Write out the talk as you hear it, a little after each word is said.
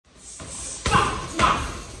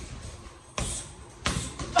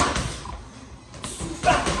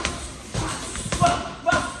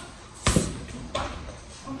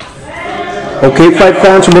Okay, fight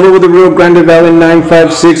fans from all over the Rio Grande Valley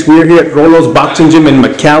 956. We're here at Rolo's Boxing Gym in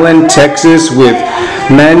McAllen, Texas with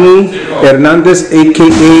Manny Hernandez,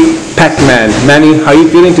 aka Pac-Man. Manny, how you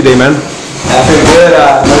feeling today, man? I feel good.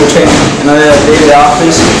 Another training, another day at the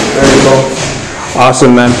office. Ready to go.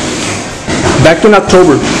 Awesome, man. Back in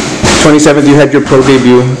October 27th, you had your pro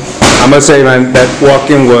debut. I must say, man, that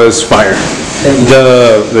walk-in was fire.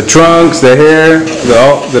 The trunks, the hair,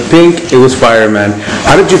 the pink, it was fire, man.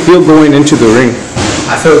 How did you feel going into the ring?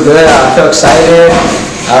 I feel good. I feel excited.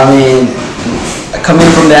 I mean, coming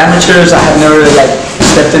from the amateurs, I have never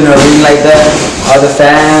stepped in a ring like that. All the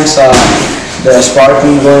fans, the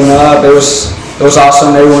sparkling going up, it was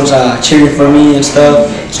awesome. Everyone's cheering for me and stuff.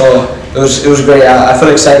 So it was great. I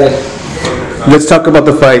feel excited. Let's talk about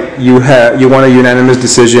the fight. You won a unanimous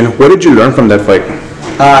decision. What did you learn from that fight?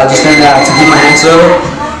 Just learned to keep my hands up.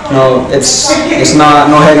 You know, it's not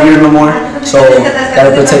no headgear no more. So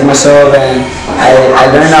gotta protect myself, and I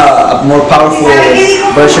learned a more powerful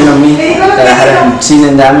version of me that I hadn't seen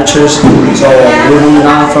in the amateurs. So we're moving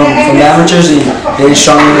on from the amateurs and getting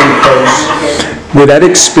stronger in the pros. With that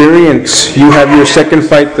experience, you have your second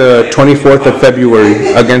fight the 24th of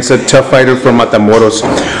February against a tough fighter from Matamoros.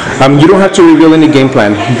 You don't have to reveal any game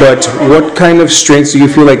plan, but what kind of strengths do you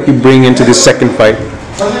feel like you bring into this second fight?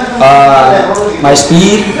 My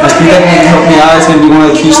speed definitely helped me out. It's going to be one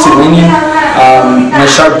of the keys to winning. My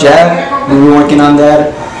sharp jab, we're working on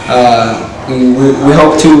that. We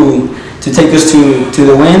hope to take us to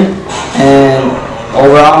the win, and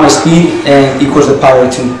overall my speed equals the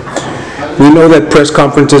power too. We know that press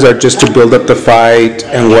conferences are just to build up the fight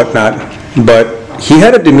and whatnot, but he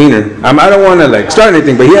had a demeanor. I don't want to start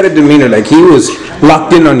anything, but he had a demeanor like he was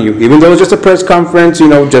locked in on you, even though it was just a press conference,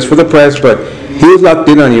 just for the press, but he was locked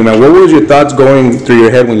in on you, man. What was your thoughts going through your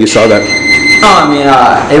head when you saw that? I mean,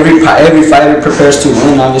 every fighter prepares to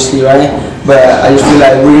win, obviously, right? But I just feel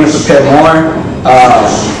like we're going to prepare more.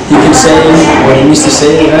 He can say what he needs to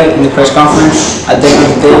say, right, in the press conference. At the end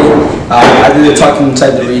of the day, I do the talking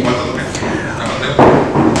inside the ring.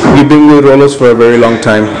 You've been with Rolos for a very long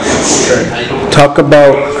time. Sure. Talk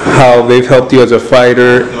about how they've helped you as a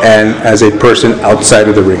fighter and as a person outside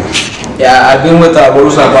of the ring. Yeah, I've been with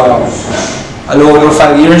Rolos about a little over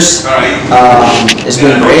 5 years. It's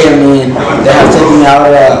been great. I mean, they have taken me out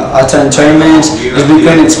to tournaments. It's been a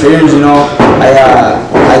good experience,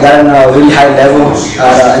 I got on a really high level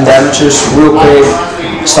in the amateurs real quick.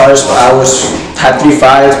 Had 3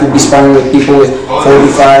 fights. We'd be sparring with people with 40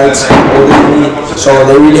 fights older than me. So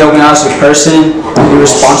they really helped me out as a person, be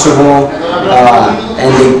responsible, and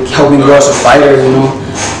they helped me grow as a fighter,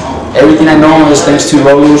 Everything I know is thanks to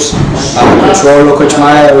Rolos, Coach Rolo, Coach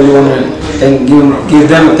Maya. I really want to give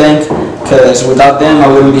them a thank, because without them I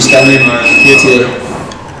wouldn't be standing here today.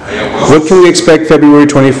 What can we expect February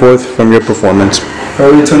 24th from your performance?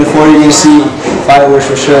 February 24th, you're going to see fireworks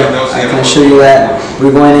for sure. I can assure you that.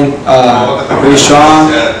 We're going in really strong,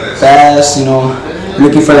 fast,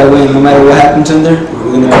 looking for that win. No matter what happens in there,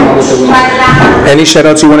 we're going to come out with the win. Any shout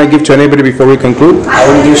outs you want to give to anybody before we conclude? I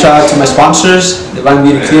want to give a shout out to my sponsors, Divine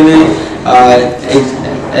Beauty Clinic,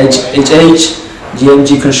 HH,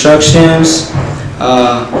 GMG Constructions,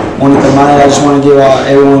 Monica Maya. I just want to give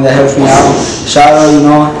everyone that helps me out a shout out,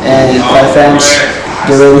 and fight fans,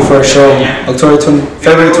 get ready for a show.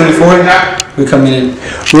 February 24th, we're coming in.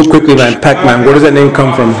 Real quickly, man, Pac-Man, where does that name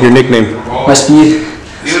come from, your nickname? My speed.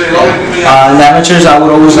 In the amateurs, I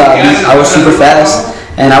was super fast,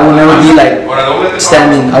 and I would never be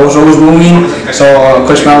standing. I was always moving. So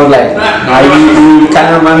Coach Man was like, "Nah, you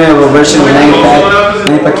kind of remind me of a version of Manny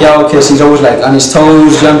Pac, because he's always on his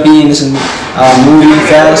toes, jumping and moving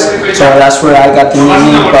fast." So that's where I got the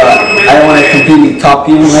nickname. But I don't want to completely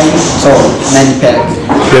copy him, right? So Manny Pac.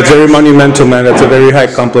 That's very monumental, man. That's a very high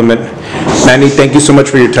compliment. Manny, thank you so much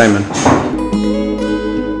for your time, man.